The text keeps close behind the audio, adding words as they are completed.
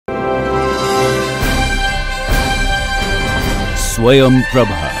Swayam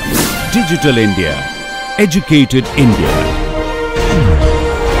Prabha. Digital India. Educated India.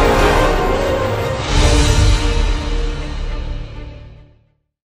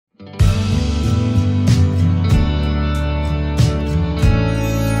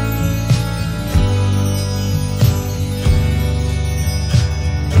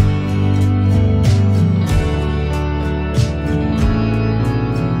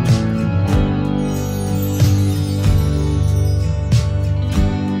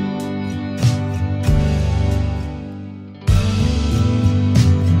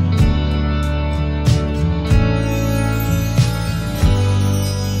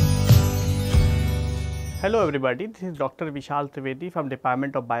 Hello everybody, this is Dr. Vishal Trivedi from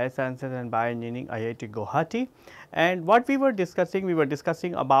Department of Biosciences and Bioengineering, IIT Guwahati. And what we were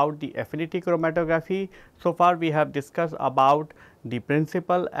discussing about the affinity chromatography. So far we have discussed about the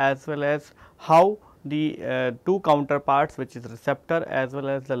principle as well as how the two counterparts, which is receptor as well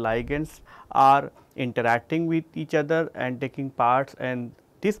as the ligands, are interacting with each other and taking parts, and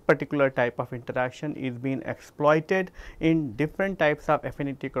this particular type of interaction is being exploited in different types of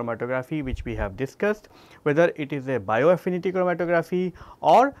affinity chromatography, which we have discussed, whether it is a bioaffinity chromatography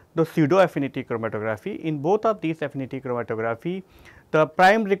or the pseudo affinity chromatography. In both of these affinity chromatography, the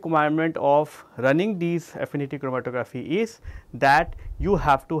prime requirement of running these affinity chromatography is that you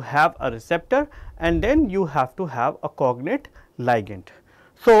have to have a receptor and then you have to have a cognate ligand.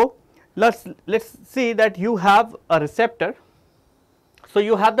 So, let's see that you have a receptor. So,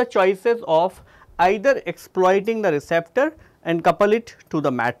 you have the choices of either exploiting the receptor and couple it to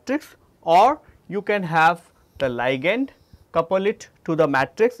the matrix, or you can have the ligand couple it to the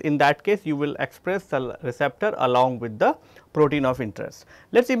matrix. In that case, you will express the receptor along with the protein of interest.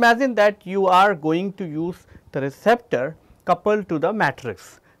 Let us imagine that you are going to use the receptor coupled to the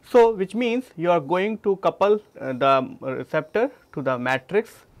matrix. So, which means you are going to couple the receptor to the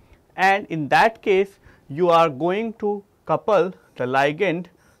matrix, and in that case you are going to couple the ligand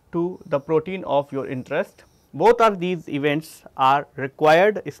to the protein of your interest. Both of these events are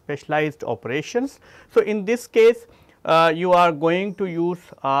required specialized operations. So, in this case you are going to use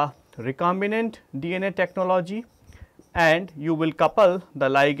a recombinant DNA technology and you will couple the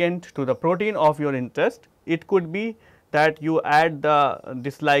ligand to the protein of your interest. It could be that you add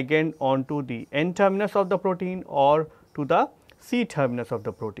this ligand onto the N terminus of the protein or to the C terminus of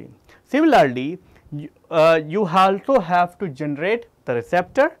the protein. Similarly, you also have to generate the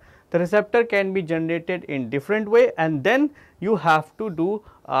receptor. The receptor can be generated in different way, and then you have to do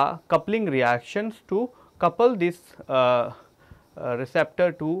coupling reactions to couple this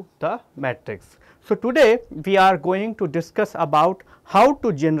receptor to the matrix. So, today we are going to discuss about how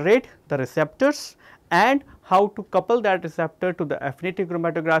to generate the receptors and how to couple that receptor to the affinity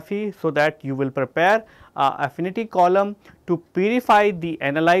chromatography, so that you will prepare a affinity column to purify the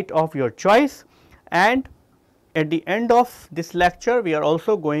analyte of your choice. And at the end of this lecture, we are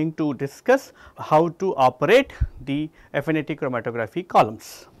also going to discuss how to operate the affinity chromatography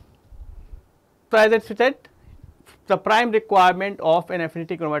columns. So, as I said, the prime requirement of an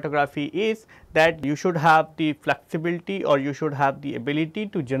affinity chromatography is that you should have the flexibility, or you should have the ability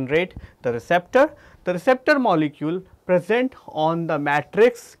to generate the receptor. The receptor molecule present on the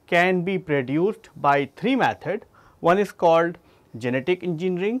matrix can be produced by three methods. One is called genetic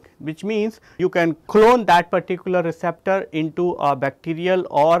engineering, which means you can clone that particular receptor into a bacterial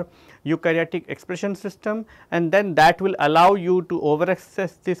or eukaryotic expression system, and then that will allow you to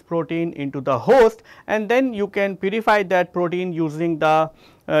overexpress this protein into the host, and then you can purify that protein using the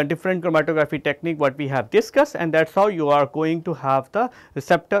different chromatography technique what we have discussed, and that is how you are going to have the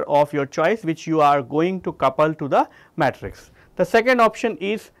receptor of your choice, which you are going to couple to the matrix. The second option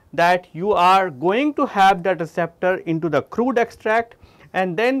is that you are going to have that receptor into the crude extract,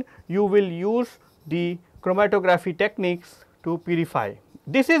 and then you will use the chromatography techniques to purify.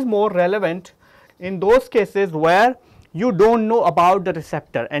 This is more relevant in those cases where you do not know about the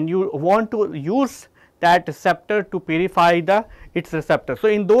receptor and you want to use that receptor to purify its receptor. So,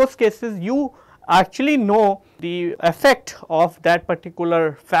 in those cases you actually know the effect of that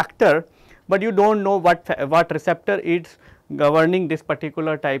particular factor, but you do not know what receptor is governing this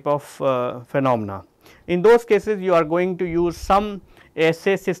particular type of phenomena. In those cases you are going to use some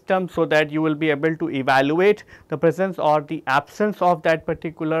assay system, so that you will be able to evaluate the presence or the absence of that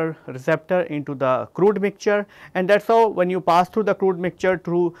particular receptor into the crude mixture, and that is how when you pass through the crude mixture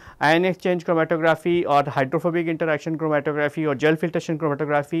through ion exchange chromatography or hydrophobic interaction chromatography or gel filtration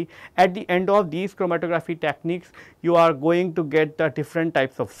chromatography, at the end of these chromatography techniques you are going to get the different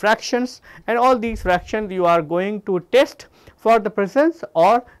types of fractions, and all these fractions you are going to test for the presence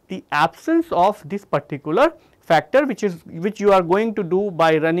or the absence of this particular factor which you are going to do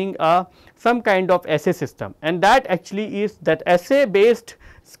by running some kind of assay system, and that actually is that assay based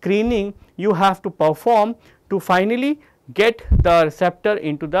screening you have to perform to finally get the receptor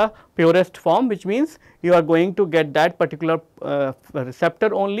into the purest form, which means you are going to get that particular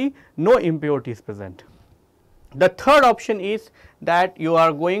receptor only, no impurities present. The third option is that you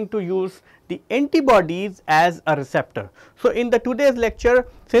are going to use the antibodies as a receptor. So, in the today's lecture,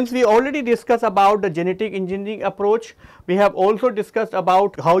 since we already discussed about the genetic engineering approach, we have also discussed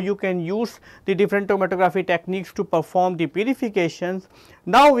about how you can use the different chromatography techniques to perform the purifications.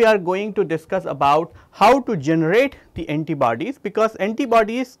 Now, we are going to discuss about how to generate the antibodies, because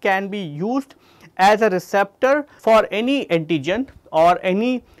antibodies can be used as a receptor for any antigen or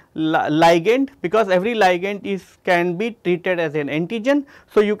any ligand, because every ligand can be treated as an antigen.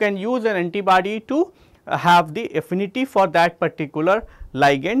 So, you can use an antibody to have the affinity for that particular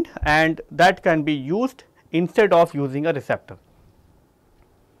ligand, and that can be used instead of using a receptor.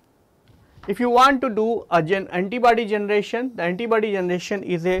 If you want to do a antibody generation, the antibody generation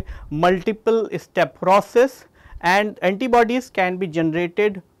is a multiple step process, and antibodies can be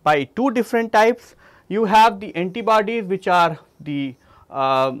generated by two different types. You have the antibodies which are the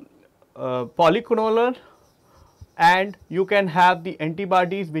polyclonal, and you can have the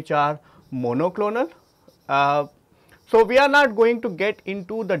antibodies which are monoclonal. So, we are not going to get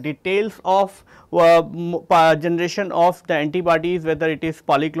into the details of generation of the antibodies, whether it is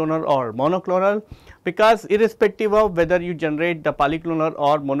polyclonal or monoclonal, because irrespective of whether you generate the polyclonal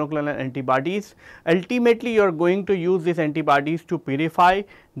or monoclonal antibodies, ultimately you are going to use these antibodies to purify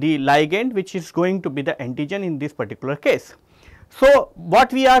the ligand which is going to be the antigen in this particular case. So,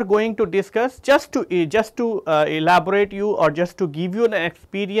 what we are going to discuss, just to elaborate you or just to give you an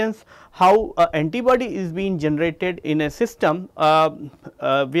experience how antibody is being generated in a system,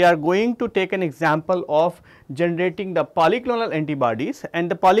 we are going to take an example of generating the polyclonal antibodies, and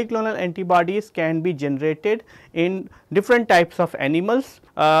the polyclonal antibodies can be generated in different types of animals.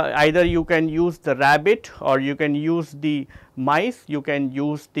 Either you can use the rabbit, or you can use the mice, you can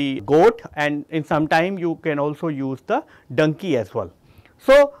use the goat, and in some time you can also use the donkey as well.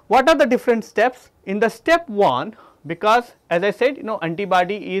 So, what are the different steps? In the step 1, because as I said,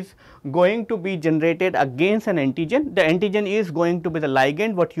 antibody is going to be generated against an antigen, the antigen is going to be the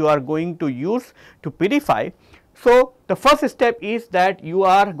ligand what you are going to use to purify. So, the first step is that you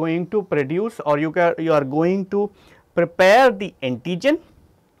are going to produce, or you are going to prepare the antigen.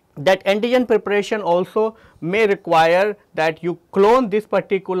 That antigen preparation also may require that you clone this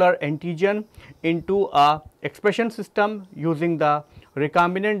particular antigen into a expression system using the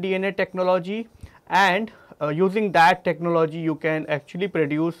recombinant DNA technology, and using that technology you can actually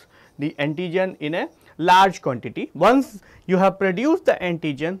produce the antigen in a large quantity. Once you have produced the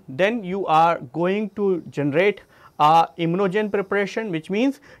antigen, then you are going to generate a immunogen preparation, which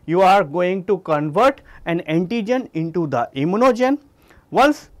means you are going to convert an antigen into the immunogen.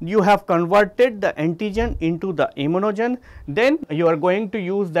 Once you have converted the antigen into the immunogen, then you are going to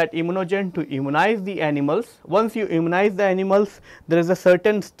use that immunogen to immunize the animals. Once you immunize the animals, there is a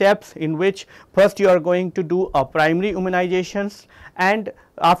certain steps in which first you are going to do a primary immunizations, and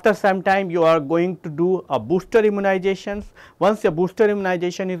after some time you are going to do a booster immunizations. Once your booster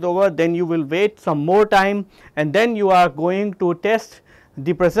immunization is over, then you will wait some more time, and then you are going to test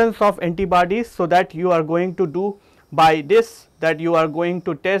the presence of antibodies. So, that you are going to do by this, that you are going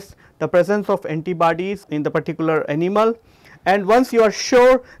to test the presence of antibodies in the particular animal, and once you are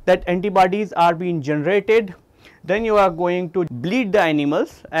sure that antibodies are being generated, then you are going to bleed the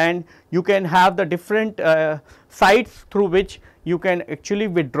animals, and you can have the different sites through which you can actually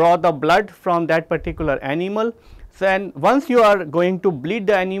withdraw the blood from that particular animal. So, and once you are going to bleed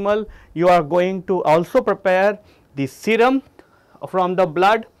the animal, you are going to also prepare the serum from the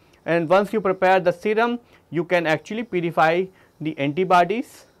blood, and once you prepare the serum, you can actually purify the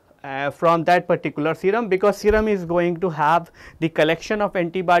antibodies from that particular serum, because serum is going to have the collection of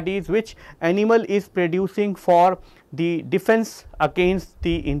antibodies which animal is producing for the defense against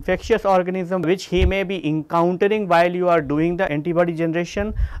the infectious organism which he may be encountering while you are doing the antibody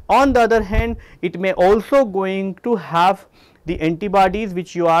generation. On the other hand, it may also going to have the antibodies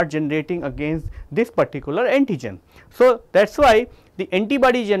which you are generating against this particular antigen. So, that is why the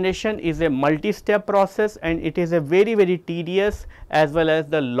antibody generation is a multi-step process, and it is a very tedious as well as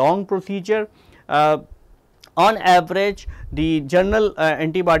the long procedure. On average, the general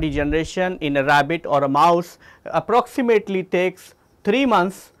antibody generation in a rabbit or a mouse approximately takes 3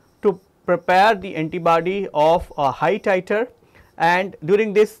 months to prepare the antibody of a high titer, and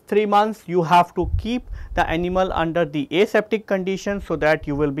during this 3 months you have to keep the animal under the aseptic condition, so that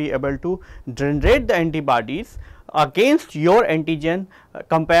you will be able to generate the antibodies against your antigen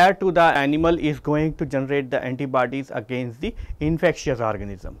compared to the animal is going to generate the antibodies against the infectious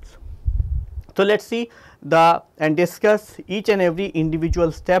organisms. So, let us see the and discuss each and every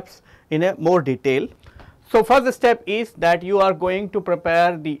individual steps in a more detail. So, first step is that you are going to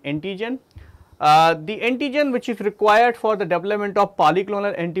prepare the antigen. The antigen which is required for the development of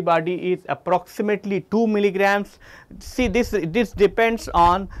polyclonal antibody is approximately 2 milligrams. See, this depends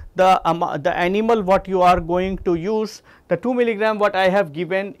on the animal what you are going to use. The 2 milligram what I have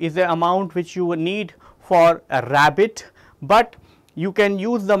given is the amount which you need for a rabbit, but you can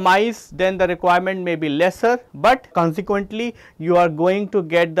use the mice, then the requirement may be lesser, but consequently you are going to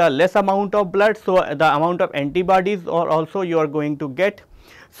get the less amount of blood. So, the amount of antibodies or also you are going to get.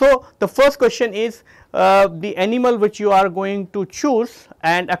 So, the first question is the animal which you are going to choose,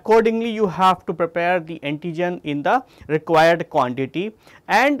 and accordingly you have to prepare the antigen in the required quantity,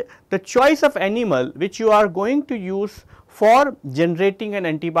 and the choice of animal which you are going to use for generating an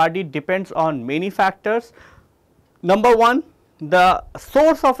antibody depends on many factors. Number 1, the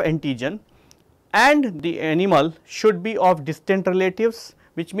source of antigen, and the animal should be of distant relatives,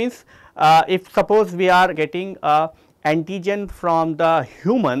 which means if suppose we are getting a antigen from the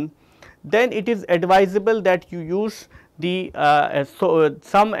human, then it is advisable that you use the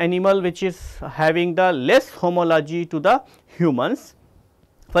some animal which is having the less homology to the humans.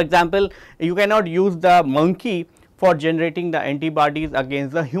 For example, you cannot use the monkey for generating the antibodies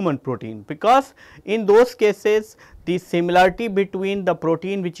against the human protein, because in those cases the similarity between the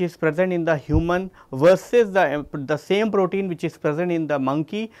protein which is present in the human versus the same protein which is present in the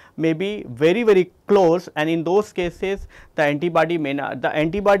monkey may be very close, and in those cases the antibody may not, the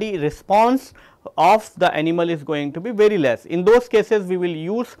antibody response of the animal is going to be very less. In those cases we will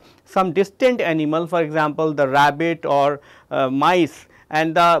use some distant animal, for example, the rabbit or mice,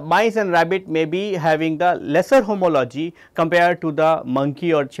 and the mice and rabbit may be having the lesser homology compared to the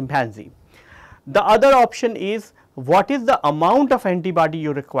monkey or chimpanzee. The other option is what is the amount of antibody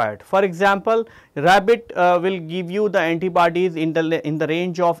you required. For example, rabbit will give you the antibodies in the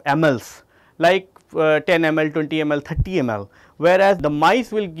range of mLs, like 10 ml, 20 ml, 30 ml, whereas the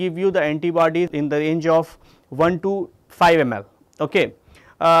mice will give you the antibodies in the range of 1 to 5 ml. Okay.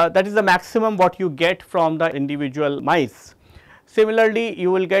 That is the maximum what you get from the individual mice. Similarly,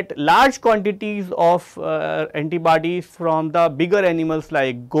 you will get large quantities of antibodies from the bigger animals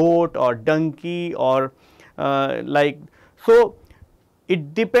like goat or donkey or so.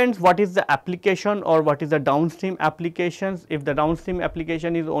 It depends what is the application or what is the downstream applications. If the downstream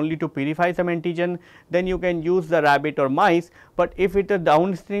application is only to purify some antigen, then you can use the rabbit or mice, but if it is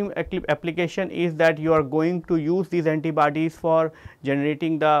downstream application is that you are going to use these antibodies for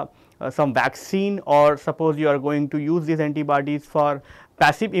generating the some vaccine, or suppose you are going to use these antibodies for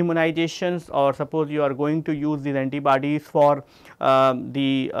passive immunizations, or suppose you are going to use these antibodies for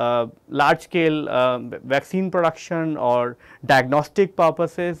the large scale vaccine production or diagnostic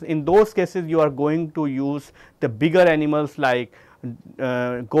purposes. In those cases you are going to use the bigger animals like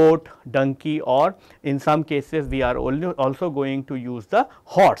goat, donkey, or in some cases we are also going to use the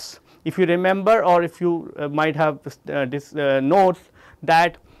horse. If you remember, or if you might have this notes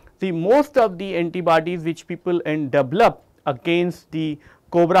that the most of the antibodies which people develop against the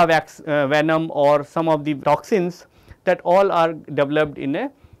cobra venom or some of the toxins, that all are developed in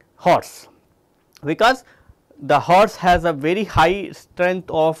a horse, because the horse has a very high strength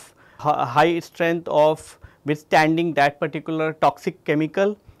of withstanding that particular toxic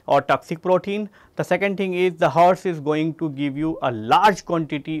chemical or toxic protein. The second thing is the horse is going to give you a large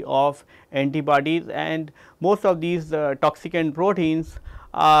quantity of antibodies, and most of these toxicant proteins,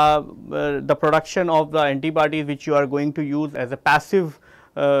 the production of the antibodies which you are going to use as a passive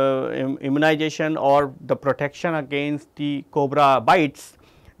immunization or the protection against the cobra bites,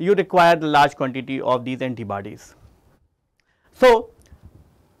 you require the large quantity of these antibodies. So,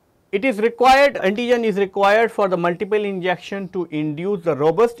 it is required, antigen is required for the multiple injection to induce the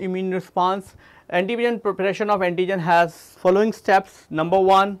robust immune response. Antigen preparation of antigen has following steps. Number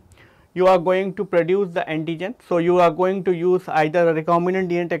 1, you are going to produce the antigen. So, you are going to use either a recombinant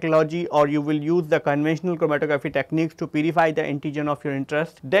DNA technology, or you will use the conventional chromatography techniques to purify the antigen of your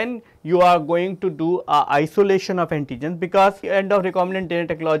interest. Then you are going to do isolation of antigens, because at the end of recombinant DNA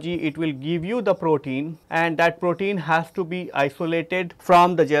technology it will give you the protein, and that protein has to be isolated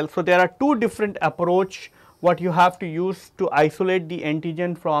from the gel. So, there are two different approach what you have to use to isolate the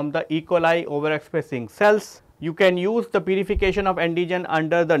antigen from the E. coli overexpressing cells. You can use the purification of antigen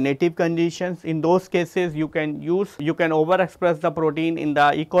under the native conditions. In those cases, you can overexpress the protein in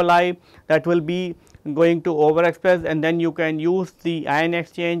the E. coli, that will be going to overexpress, and then you can use the ion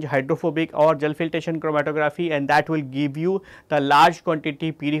exchange, hydrophobic or gel filtration chromatography, and that will give you the large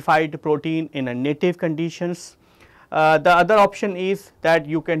quantity purified protein in a native conditions. The other option is that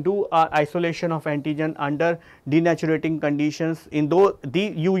you can do isolation of antigen under denaturating conditions. In though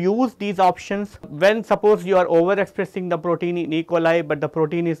you use these options when suppose you are overexpressing the protein in E. coli, but the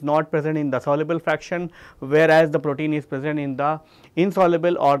protein is not present in the soluble fraction, whereas the protein is present in the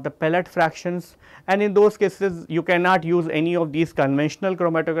insoluble or the pellet fractions, and in those cases you cannot use any of these conventional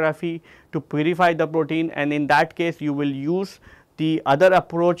chromatography to purify the protein, and in that case you will use the other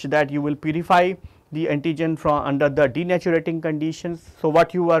approach, that you will purify the antigen from under the denaturating conditions. So,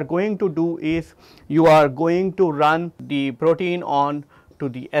 what you are going to do is you are going to run the protein on to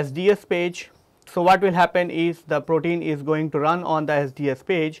the SDS page. So, what will happen is the protein is going to run on the SDS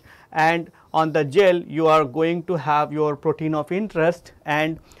page, and on the gel you are going to have your protein of interest,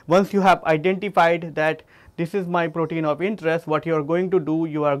 and once you have identified that this is my protein of interest, what you are going to do,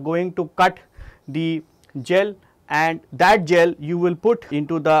 you are going to cut the gel, and that gel you will put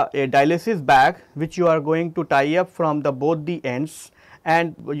into the dialysis bag, which you are going to tie up from the both the ends,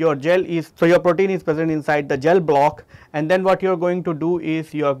 and your gel is, so your protein is present inside the gel block, and then what you are going to do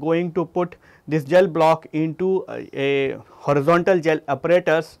is you are going to put this gel block into a horizontal gel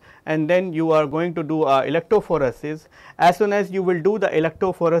apparatus, and then you are going to do electrophoresis. As soon as you will do the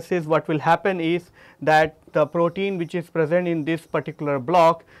electrophoresis, what will happen is that the protein which is present in this particular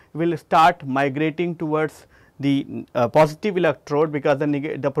block will start migrating towards the positive electrode, because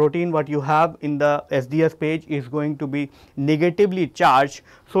the protein what you have in the SDS page is going to be negatively charged.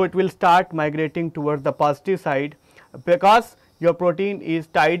 So, it will start migrating towards the positive side, because your protein is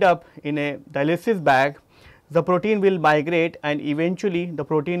tied up in a dialysis bag. The protein will migrate, and eventually the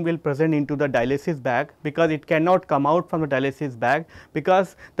protein will present into the dialysis bag, because it cannot come out from the dialysis bag,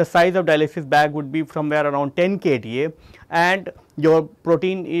 because the size of dialysis bag would be somewhere around 10 kDa, and your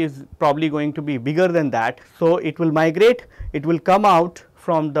protein is probably going to be bigger than that. So, it will migrate, it will come out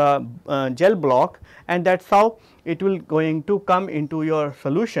from the gel block, and that is how it will going to come into your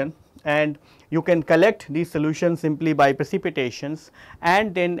solution, and you can collect these solutions simply by precipitations,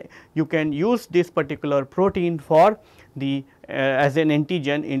 and then you can use this particular protein for the as an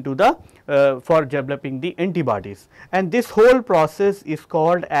antigen into the for developing the antibodies, and this whole process is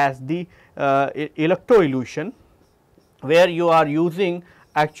called as the electroelution, where you are using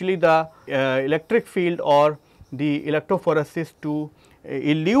actually the electric field or the electrophoresis to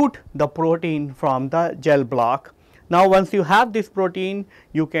elute the protein from the gel block. Now, once you have this protein,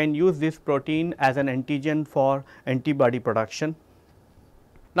 you can use this protein as an antigen for antibody production.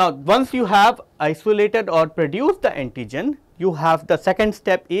 Now, once you have isolated or produced the antigen, you have the second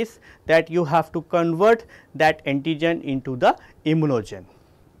step is that you have to convert that antigen into the immunogen.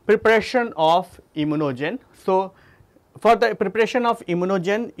 Preparation of immunogen. So, for the preparation of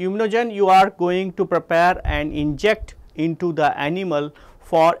immunogen you are going to prepare and inject into the animal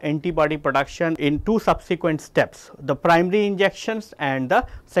for antibody production in two subsequent steps, the primary injections and the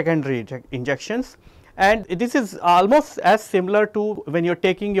secondary injections. And this is almost as similar to when you are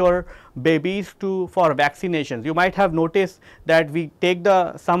taking your babies for vaccinations. You might have noticed that we take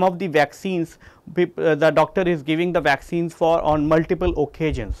some of the vaccines, the doctor is giving the vaccines for on multiple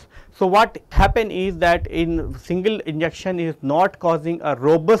occasions. So, what happen is that in single injection is not causing a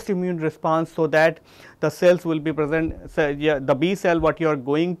robust immune response, so that the cells will be present. So, yeah, the B cell what you are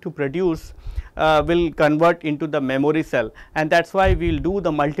going to produce will convert into the memory cell, and that is why we will do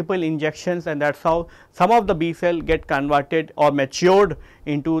the multiple injections, and that is how some of the B cell get converted or matured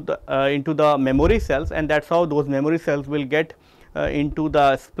into the memory cells, and that is how those memory cells will get into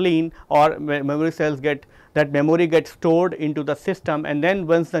the spleen, or memory cells get that memory gets stored into the system, and then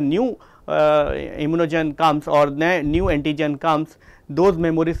once the new immunogen comes or new antigen comes, those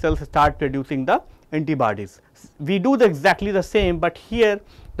memory cells start producing the antibodies. We do exactly the same, but here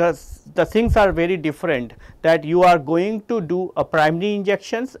the things are very different, that you are going to do a primary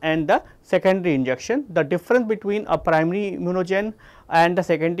injections and the secondary injection. The difference between a primary immunogen and the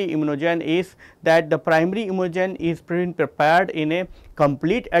secondary immunogen is that the primary immunogen is being prepared in a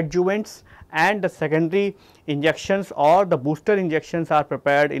complete adjuvants, and the secondary injections or the booster injections are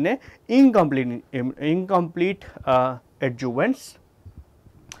prepared in a incomplete adjuvants.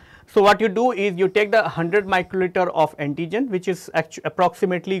 So, what you do is you take the 100 microliter of antigen, which is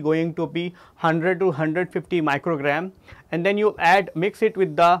approximately going to be 100 to 150 microgram, and then you mix it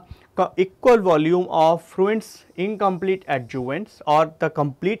with the equal volume of Fruint's incomplete adjuvants or the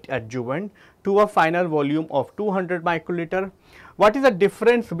complete adjuvant to a final volume of 200 microliter. What is the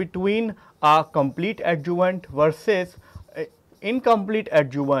difference between a complete adjuvant versus incomplete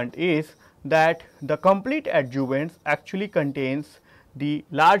adjuvant is that the complete adjuvants actually contains the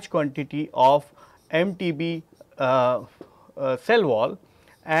large quantity of MTB cell wall,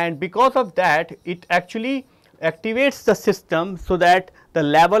 and because of that it actually activates the system, so that the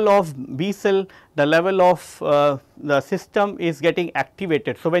level of B cell, the level of the system is getting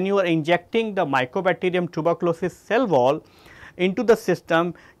activated. So, when you are injecting the Mycobacterium tuberculosis cell wall into the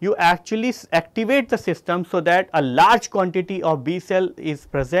system, you actually activate the system, so that a large quantity of B cell is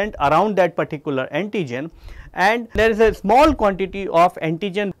present around that particular antigen, and there is a small quantity of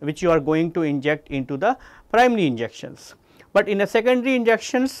antigen which you are going to inject into the primary injections. But in a secondary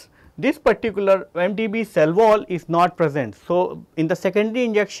injections, this particular MTB cell wall is not present. So, in the secondary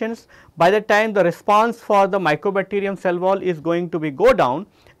injections, by the time the response for the Mycobacterium cell wall is going to be go down,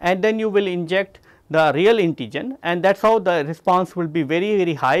 and then you will inject the real antigen, and that is how the response will be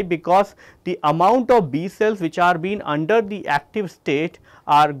very high, because the amount of B cells which are being under the active state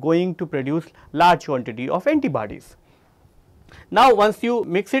are going to produce large quantity of antibodies. Now, once you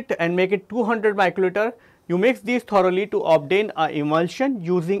mix it and make it 200 microliter, you mix these thoroughly to obtain a emulsion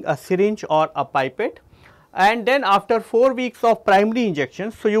using a syringe or a pipette, and then after 4 weeks of primary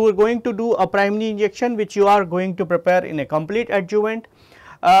injections. So, you are going to do a primary injection which you are going to prepare in a complete adjuvant.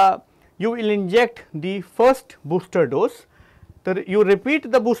 You will inject the first booster dose. You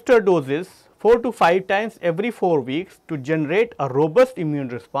repeat the booster doses 4 to 5 times every 4 weeks to generate a robust immune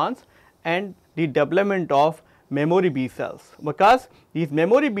response and the development of memory B cells, because these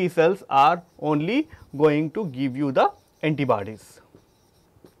memory B cells are only going to give you the antibodies.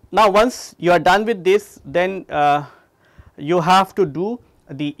 Now, once you are done with this, then you have to do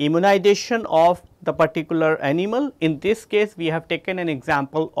the immunization of the particular animal. In this case, we have taken an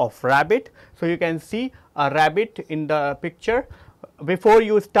example of rabbit. So, you can see a rabbit in the picture. Before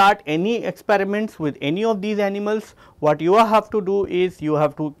you start any experiments with any of these animals, what you have to do is you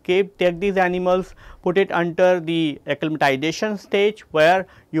have to take these animals, put it under the acclimatization stage, where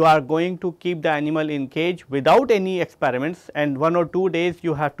you are going to keep the animal in cage without any experiments, and 1 or 2 days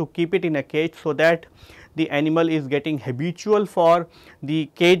you have to keep it in a cage, so that the animal is getting habitual for the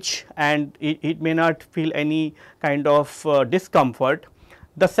cage and it may not feel any kind of discomfort.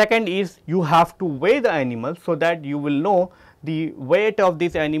 The second is you have to weigh the animal, so that you will know the weight of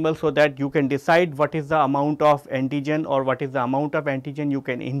this animal, so that you can decide what is the amount of antigen or what is the amount of antigen you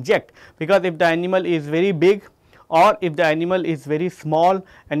can inject. Because if the animal is very big or if the animal is very small,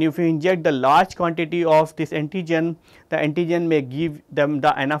 and if you inject the large quantity of this antigen, the antigen may give them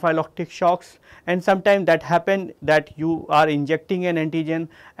the anaphylactic shocks, and sometimes that happen that you are injecting an antigen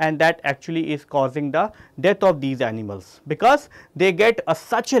and that actually is causing the death of these animals, because they get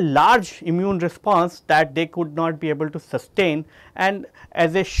such a large immune response that they could not be able to sustain, and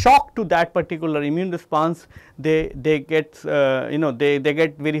as a shock to that particular immune response, they get they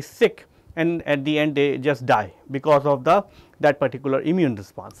get very sick, and at the end they just die because of that particular immune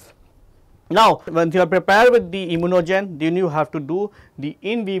response. Now, once you are prepared with the immunogen, then you have to do the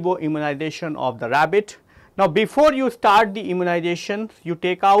in vivo immunization of the rabbit. Now, before you start the immunization, you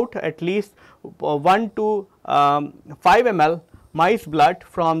take out at least 1 to 5 ml mice blood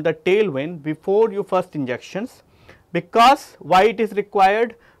from the tailwind before your first injections. Because why it is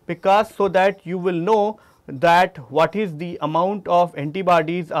required? Because so that you will know that what is the amount of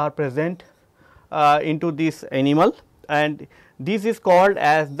antibodies are present into this animal, and this is called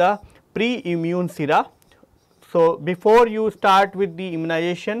as the pre-immune sera. So, before you start with the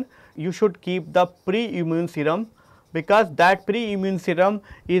immunization, you should keep the pre-immune serum, because that pre-immune serum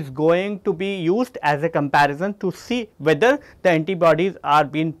is going to be used as a comparison to see whether the antibodies are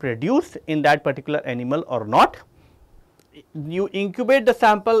being produced in that particular animal or not. You incubate the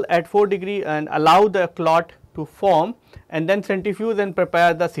sample at 4 degree and allow the clot to form, and then centrifuge and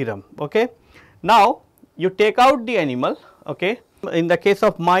prepare the serum. Okay. Now, you take out the animal. Okay. In the case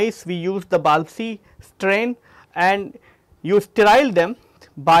of mice, we use the Balsi strain, and you sterile them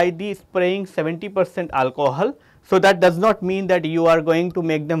by the spraying 70% alcohol. So, that does not mean that you are going to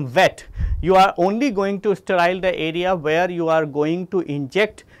make them wet. You are only going to sterile the area where you are going to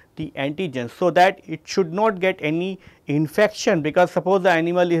inject the antigen, so that it should not get any infection, because suppose the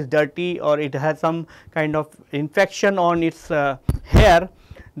animal is dirty or it has some kind of infection on its hair,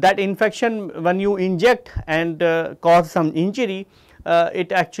 that infection when you inject and cause some injury,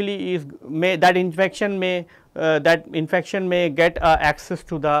 it actually is that infection may get access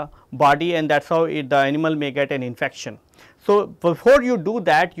to the body, and that is how the animal may get an infection. So, before you do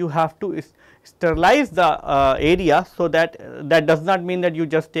that, you have to sterilize the area. So, that does not mean that you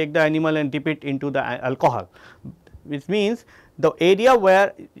just take the animal and dip it into the alcohol, which means the area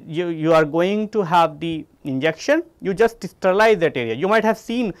where you are going to have the injection, you just sterilize that area. You might have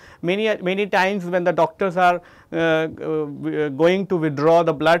seen many times when the doctors are going to withdraw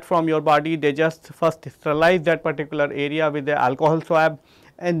the blood from your body, they just first sterilize that particular area with the alcohol swab,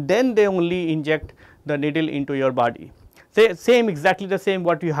 and then they only inject the needle into your body. Exactly the same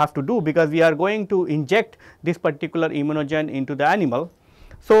what you have to do, because we are going to inject this particular immunogen into the animal.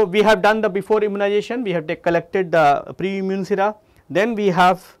 So, we have done the before immunization, we have collected the pre-immune sera, then we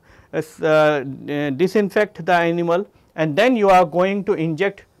have disinfect the animal, and then you are going to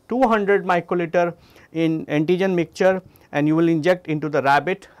inject 200 microliter in antigen mixture, and you will inject into the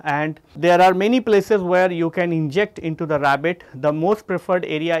rabbit. And there are many places where you can inject into the rabbit. The most preferred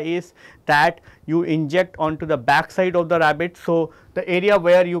area is that you inject onto the back side of the rabbit. So, the area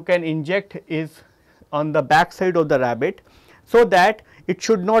where you can inject is on the back side of the rabbit, so that it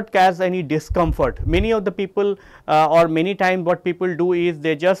should not cause any discomfort. Many of the people or many times what people do is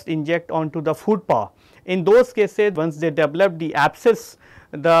they just inject onto the food paw. In those cases, once they develop the abscess,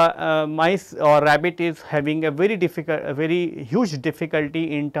 the mice or rabbit is having a very huge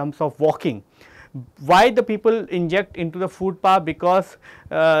difficulty in terms of walking. Why the people inject into the food paw? Because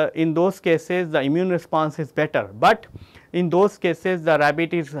in those cases the immune response is better, but in those cases the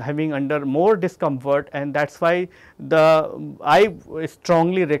rabbit is having under more discomfort, and that is why I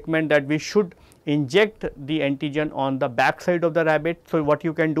strongly recommend that we should inject the antigen on the back side of the rabbit. So, what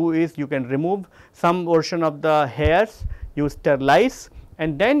you can do is you can remove some portion of the hairs, you sterilize,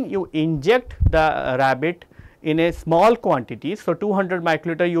 and then you inject the rabbit in a small quantity. So, 200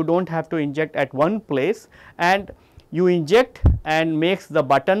 microliter you do not have to inject at one place, and you inject and makes the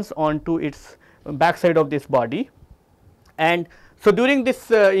buttons onto its back side of this body. And so, during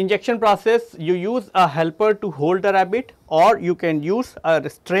this injection process, you use a helper to hold the rabbit, or you can use a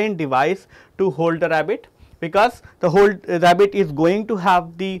restraint device to hold the rabbit, because the whole rabbit is going to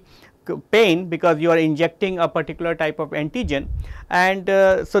have the pain because you are injecting a particular type of antigen, and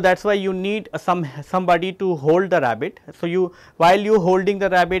so that is why you need somebody to hold the rabbit. So, while you holding the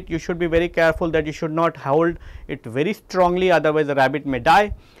rabbit, you should be very careful that you should not hold it very strongly, otherwise the rabbit may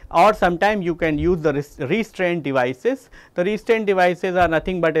die. Or sometimes you can use the restraint devices. The restraint devices are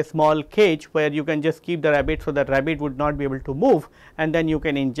nothing but a small cage where you can just keep the rabbit, so that rabbit would not be able to move, and then you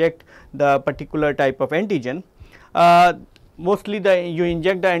can inject the particular type of antigen. Mostly you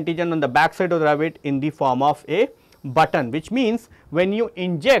inject the antigen on the back side of the rabbit in the form of a button, which means when you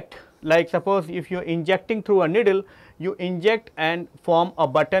inject, like suppose if you are injecting through a needle, you inject and form a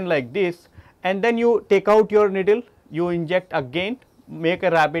button like this, and then you take out your needle, you inject again, make a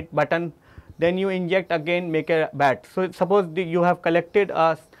rabbit button, then you inject again, make a bat. So, suppose you have collected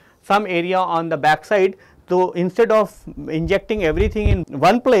some area on the back side. So, instead of injecting everything in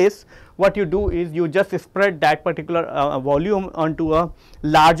one place, what you do is you just spread that particular volume onto a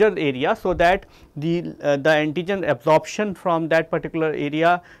larger area, so that the antigen absorption from that particular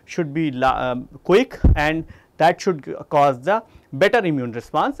area should be quick, and that should cause the better immune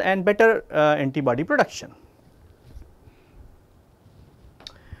response and better antibody production.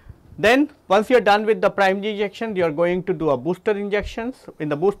 Then once you are done with the primary injection, you are going to do a booster injections. In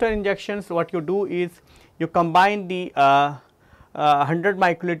the booster injections, what you do is you combine the 100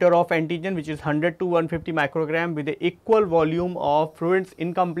 microliter of antigen, which is 100 to 150 microgram, with the equal volume of fluids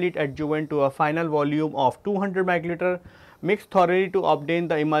incomplete adjuvant to a final volume of 200 microliter. Mix thoroughly to obtain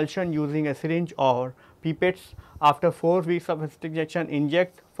the emulsion using a syringe or pipettes. After 4 weeks of injection,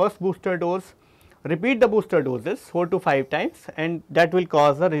 inject first booster dose. Repeat the booster doses 4 to 5 times, and that will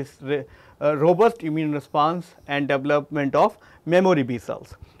cause a robust immune response and development of memory B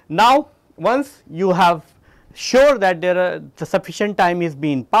cells. Now, once you have sure that the sufficient time is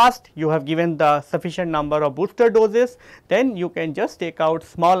being passed, you have given the sufficient number of booster doses, then you can just take out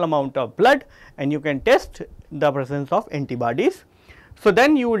small amount of blood and you can test the presence of antibodies. So,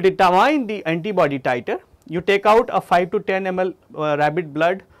 then you will determine the antibody titer. You take out a 5 to 10 ml rabbit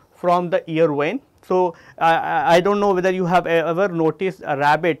blood from the ear vein. So, I do not know whether you have ever noticed a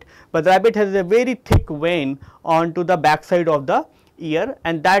rabbit, but the rabbit has a very thick vein onto the back side of the ear,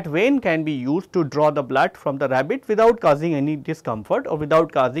 and that vein can be used to draw the blood from the rabbit without causing any discomfort or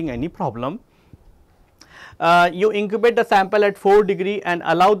without causing any problem. You incubate the sample at 4 degree and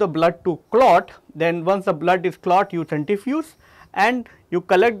allow the blood to clot. Then once the blood is clot, you centrifuge and you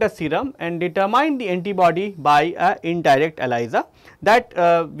collect the serum and determine the antibody by a indirect ELISA. That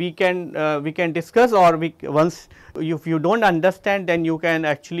we can discuss, or once if you do not understand, then you can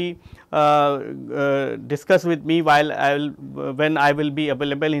actually discuss with me while when I will be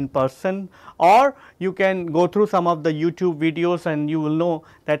available in person, or you can go through some of the YouTube videos and you will know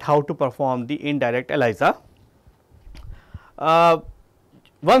that how to perform the indirect ELISA.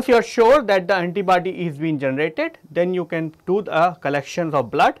 Once you are sure that the antibody is being generated, then you can do the collections of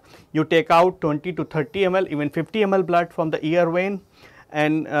blood. You take out 20 to 30 ml, even 50 ml blood from the ear vein,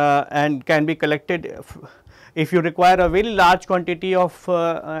 and can be collected. If you require a very large quantity of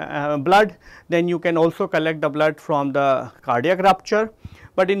blood, then you can also collect the blood from the cardiac rupture,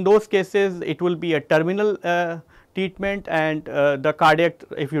 but in those cases it will be a terminal treatment, and the cardiac,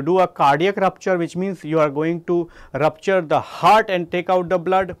 if you do a cardiac rupture, which means you are going to rupture the heart and take out the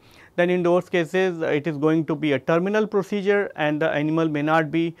blood, then in those cases it is going to be a terminal procedure and the animal may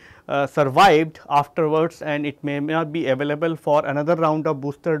not be survived afterwards, and it may not be available for another round of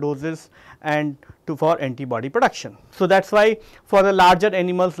booster doses and for antibody production. So, that is why for the larger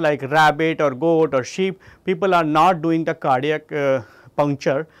animals like rabbit or goat or sheep, people are not doing the cardiac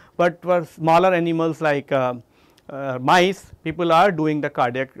puncture, but for smaller animals like mice, people are doing the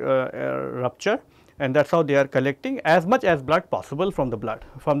cardiac rupture, and that is how they are collecting as much as blood possible from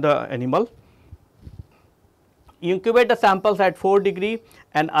the animal. You incubate the samples at 4 degree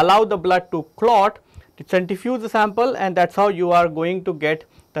and allow the blood to clot, to centrifuge the sample, and that is how you are going to get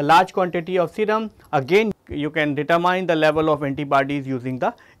the large quantity of serum. Again, you can determine the level of antibodies using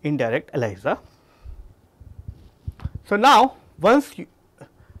the indirect ELISA. So, now once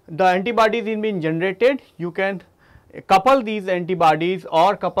the antibodies is being generated, you can couple these antibodies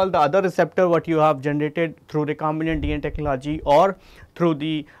or couple the other receptor what you have generated through recombinant DNA technology or through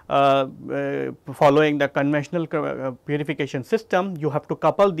the following the conventional purification system. You have to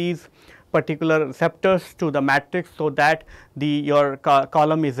couple these particular receptors to the matrix, so that your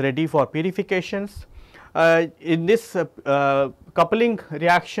column is ready for purifications. In this coupling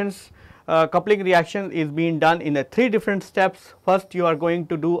reaction is being done in 3 different steps. First, you are going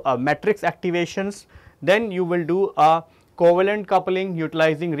to do a matrix activations, then you will do a covalent coupling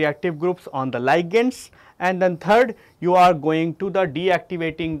utilizing reactive groups on the ligands, and then third, you are going to the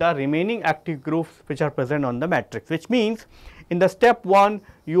deactivating the remaining active groups which are present on the matrix, which means in the step 1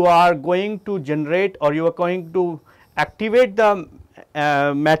 you are going to generate, or you are going to activate the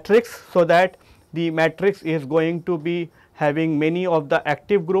matrix, so that the matrix is going to be having many of the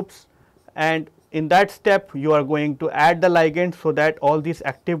active groups, and in that step you are going to add the ligand, so that all these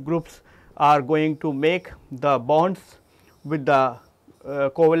active groups are going to make the bonds with the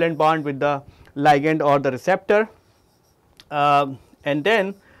covalent bond with the ligand or the receptor, and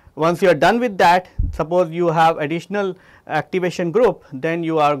then once you are done with that, suppose you have additional activation group, then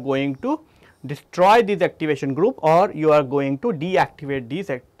you are going to destroy these activation group, or you are going to deactivate these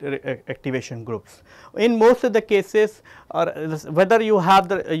activation groups. In most of the cases, or whether you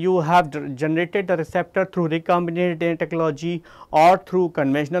have generated the receptor through recombinant DNA technology or through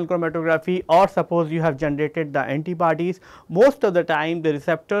conventional chromatography, or suppose you have generated the antibodies, most of the time the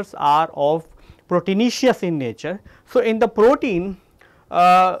receptors are of proteinaceous in nature. So, in the protein,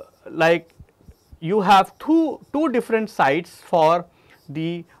 like you have two different sites for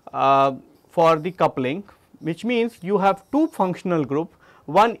the coupling, which means you have 2 functional group.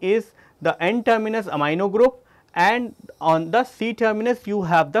 One is the N terminus amino group, and on the C terminus you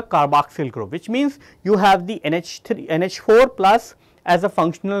have the carboxyl group, which means you have the NH4 plus as a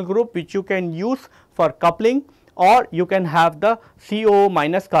functional group which you can use for coupling, or you can have the CO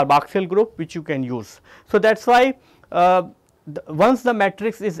minus carboxyl group which you can use. So, that is why once the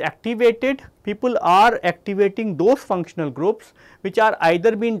matrix is activated, people are activating those functional groups which are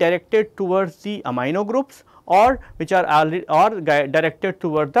either being directed towards the amino groups, or which are directed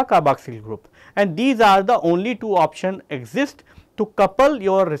towards the carboxyl group, and these are the only 2 options exist to couple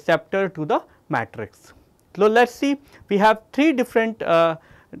your receptor to the matrix. So, let us see, we have 3 different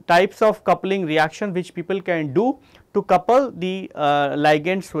types of coupling reaction which people can do to couple the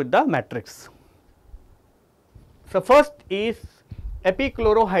ligands with the matrix. So, first is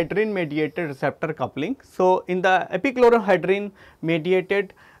epichlorohydrin mediated receptor coupling. So, in the epichlorohydrin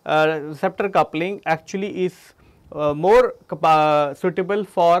mediated receptor coupling actually is more suitable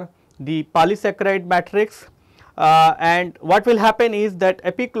for the polysaccharide matrix, and what will happen is that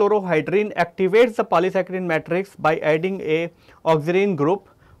epichlorohydrin activates the polysaccharide matrix by adding a oxygen group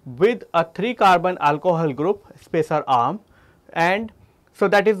with a 3 carbon alcohol group spacer arm, and so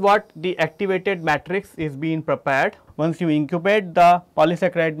that is what the activated matrix is being prepared. Once you incubate the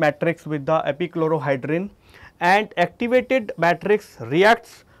polysaccharide matrix with the epichlorohydrin and activated matrix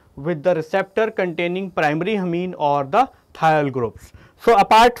reacts with the receptor containing primary amine or the thiol groups. So,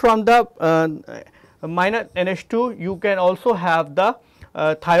 apart from the minor NH2, you can also have the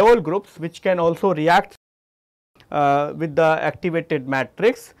thiol groups which can also react with the activated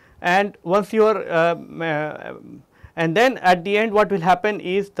matrix, and once you are and then at the end what will happen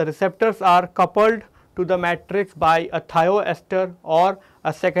is the receptors are coupled to the matrix by a thioester or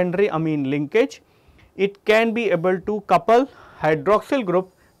a secondary amine linkage. It can be able to couple hydroxyl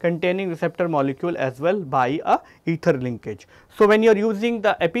group containing receptor molecule as well by a ether linkage. So, when you are using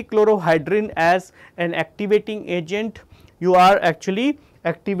the epichlorohydrin as an activating agent, you are actually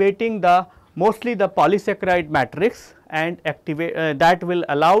activating the mostly the polysaccharide matrix, and activate that will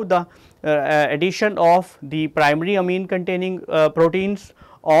allow the addition of the primary amine containing proteins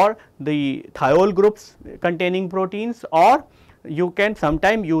or the thiol groups containing proteins, or you can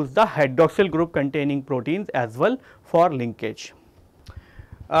sometime use the hydroxyl group containing proteins as well for linkage.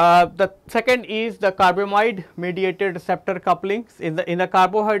 The second is the carbamide mediated receptor couplings. In the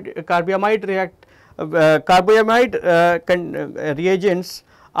carbamide reagents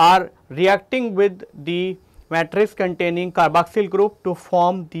are reacting with the matrix containing carboxyl group to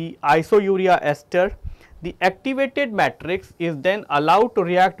form the isourea ester. The activated matrix is then allowed to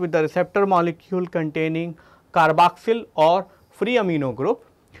react with the receptor molecule containing carboxyl or free amino group.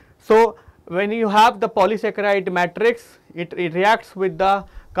 So, when you have the polysaccharide matrix, it reacts with the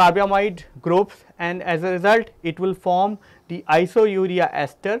carbamide groups, and as a result it will form the isourea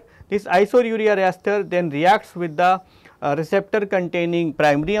ester. This isourea ester then reacts with the receptor containing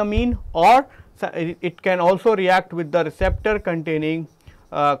primary amine, or it can also react with the receptor containing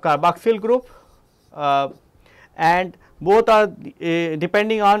carboxyl group, and both are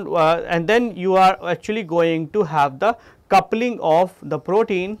depending on and then you are actually going to have the coupling of the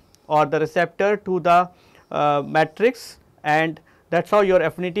protein or the receptor to the matrix, and that is how your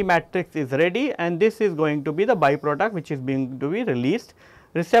affinity matrix is ready, and this is going to be the byproduct which is being to be released.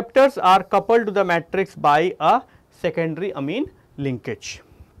 Receptors are coupled to the matrix by a secondary amine linkage.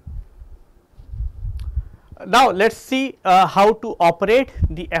 Now, let us see how to operate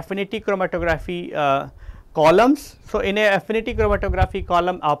the affinity chromatography columns. So, in a affinity chromatography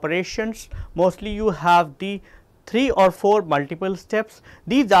column operations, mostly you have the 3 or 4 multiple steps.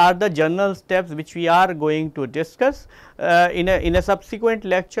 These are the general steps which we are going to discuss. In a subsequent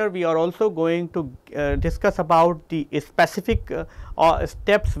lecture, we are also going to discuss about the specific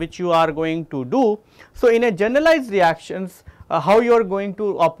steps which you are going to do. So, in a generalized reactions, how you are going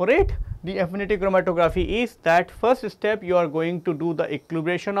to operate the affinity chromatography is that first step you are going to do the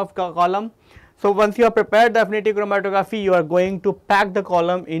equilibration of column. So, once you have prepared the affinity chromatography, you are going to pack the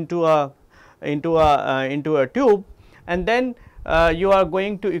column into a tube, and then you are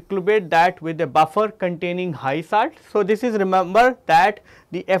going to equilibrate that with a buffer containing high salt. So, this is, remember that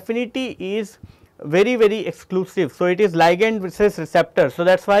the affinity is very exclusive. So, it is ligand versus receptor. So,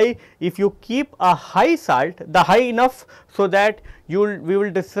 that is why if you keep a high salt, the high enough so that we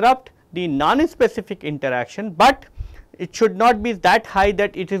will disrupt the non-specific interaction, but it should not be that high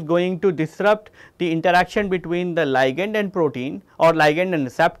that it is going to disrupt the interaction between the ligand and protein or ligand and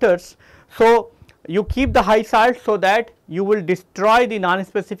receptors. So, you keep the high salt so that you will destroy the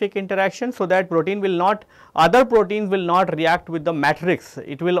non-specific interaction, so that other proteins will not react with the matrix.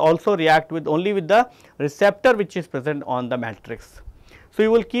 It will also react with only with the receptor which is present on the matrix. So,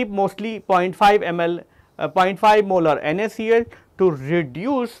 you will keep mostly 0.5 ml 0.5 molar NaCl to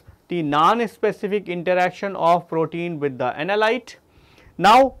reduce the non-specific interaction of protein with the analyte.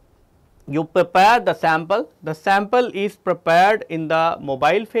 Now, you prepare the sample is prepared in the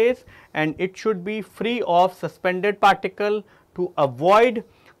mobile phase, and it should be free of suspended particle to avoid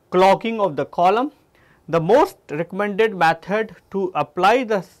clogging of the column. The most recommended method to apply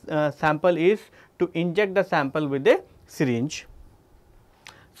the sample is to inject the sample with a syringe.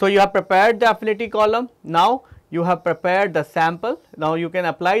 So, you have prepared the affinity column, now you have prepared the sample, now you can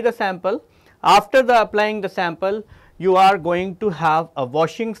apply the sample. After applying the sample, you are going to have a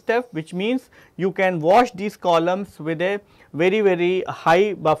washing step, which means you can wash these columns with a very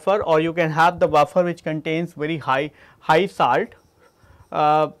high buffer, or you can have the buffer which contains very high salt,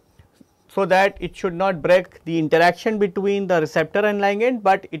 so that it should not break the interaction between the receptor and ligand,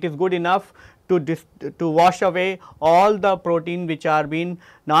 but it is good enough to wash away all the protein which are being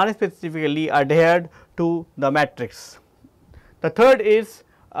non-specifically adhered to the matrix. The third is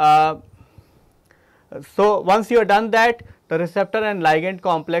so once you have done that, the receptor and ligand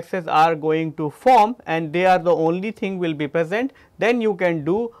complexes are going to form, and they are the only thing will be present. Then you can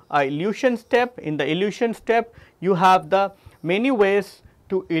do a elution step. In the elution step, you have the many ways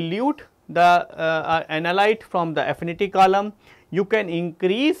to elute the analyte from the affinity column, you can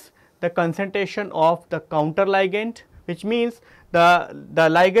increase the concentration of the counter ligand, which means the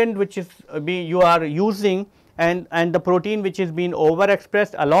ligand which is you are using and the protein which is being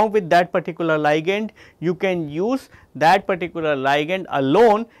overexpressed along with that particular ligand, you can use that particular ligand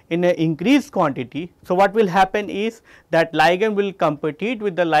alone in an increased quantity. So, what will happen is that ligand will compete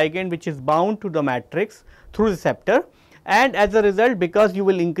with the ligand which is bound to the matrix through receptor, and as a result, because you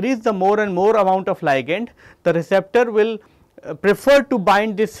will increase the more and more amount of ligand, the receptor will prefer to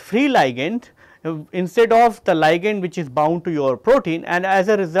bind this free ligand instead of the ligand which is bound to your protein, and as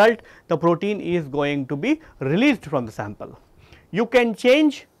a result the protein is going to be released from the sample. You can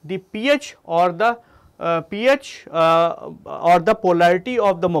change the pH or the or the polarity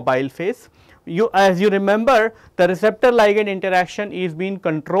of the mobile phase. As you remember, the receptor ligand interaction is being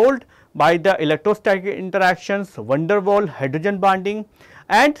controlled by the electrostatic interactions, van der Waals hydrogen bonding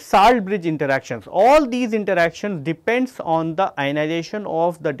and salt bridge interactions. All these interactions depends on the ionization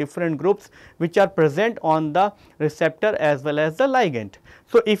of the different groups which are present on the receptor as well as the ligand.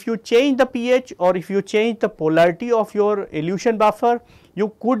 So, if you change the pH or if you change the polarity of your elution buffer,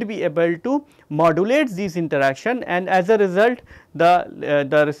 you could be able to modulate these interaction, and as a result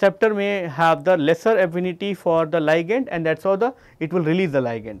the receptor may have the lesser affinity for the ligand, and that is how it will release the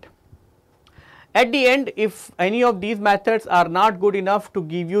ligand. At the end, if any of these methods are not good enough to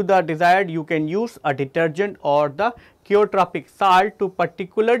give you the desired, you can use a detergent or the chromatographic salt to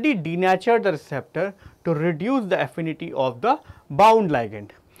particularly denature the receptor to reduce the affinity of the bound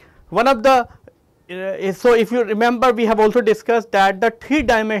ligand. One of the so, if you remember, we have also discussed that the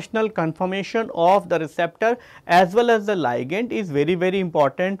 3-dimensional conformation of the receptor as well as the ligand is very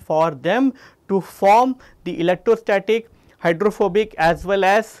important for them to form the electrostatic, hydrophobic as well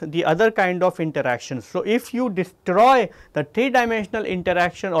as the other kind of interactions. So, if you destroy the 3-dimensional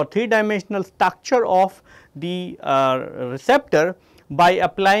interaction or 3-dimensional structure of the receptor by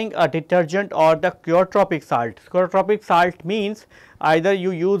applying a detergent or the chromatographic salt. Chromatographic salt means either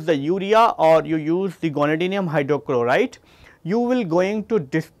you use the urea or you use the gonadinium hydrochloride, you will going to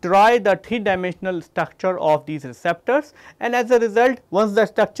destroy the 3-dimensional structure of these receptors, and as a result once the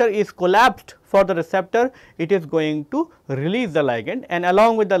structure is collapsed for the receptor, it is going to release the ligand, and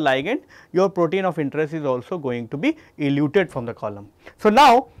along with the ligand your protein of interest is also going to be eluted from the column. So,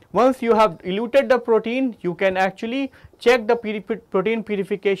 now once you have eluted the protein, you can actually check the protein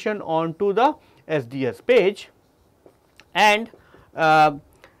purification onto the SDS page, and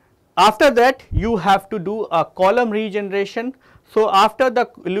after that you have to do a column regeneration. So, after the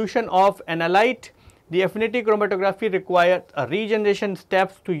elution of analyte, the affinity chromatography requires a regeneration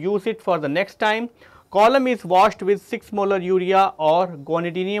steps to use it for the next time. Column is washed with 6 molar urea or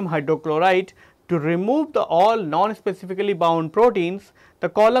gonadinium hydrochloride to remove the all non-specifically bound proteins. The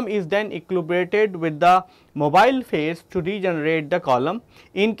column is then equilibrated with the mobile phase to regenerate the column.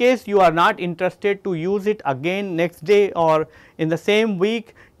 In case you are not interested to use it again next day or in the same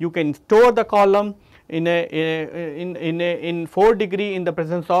week, you can store the column in 4 degree in the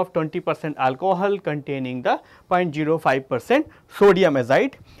presence of 20% alcohol containing the 0.05% sodium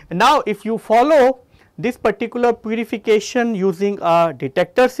azide. Now, if you follow this particular purification using a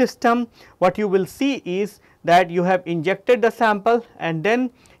detector system, what you will see is that you have injected the sample and then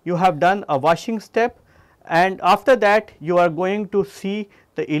you have done a washing step, and after that you are going to see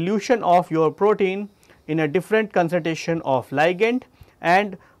the elution of your protein in a different concentration of ligand.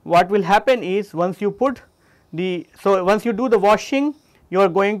 And what will happen is once you put the, so once you do the washing, you are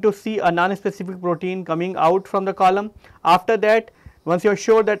going to see a non-specific protein coming out from the column. After that, once you are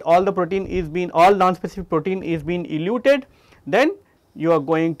sure that all the protein is being, all non-specific protein is being eluted, then you are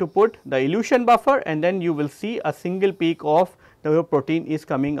going to put the elution buffer, and then you will see a single peak of the protein is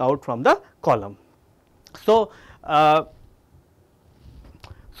coming out from the column. So,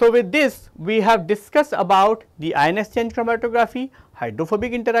 with this we have discussed about the ion exchange chromatography,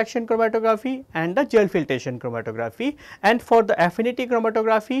 hydrophobic interaction chromatography and the gel filtration chromatography. And for the affinity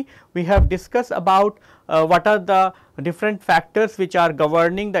chromatography, we have discussed about what are the different factors which are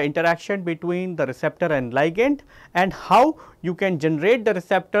governing the interaction between the receptor and ligand, and how you can generate the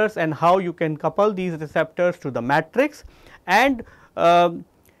receptors and how you can couple these receptors to the matrix. And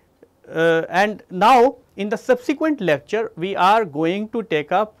now in the subsequent lecture, we are going to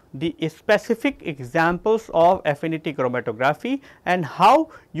take up the specific examples of affinity chromatography and how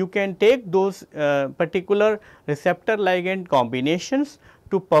you can take those particular receptor ligand combinations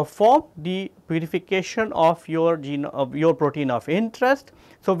to perform the purification of your gene of your protein of interest.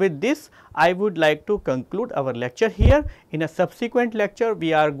 So, with this I would like to conclude our lecture here. In a subsequent lecture,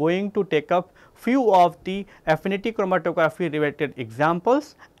 we are going to take up few of the affinity chromatography related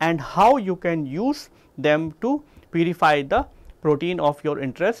examples and how you can use them to purify the protein of your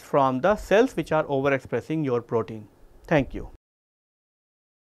interest from the cells which are overexpressing your protein. Thank you.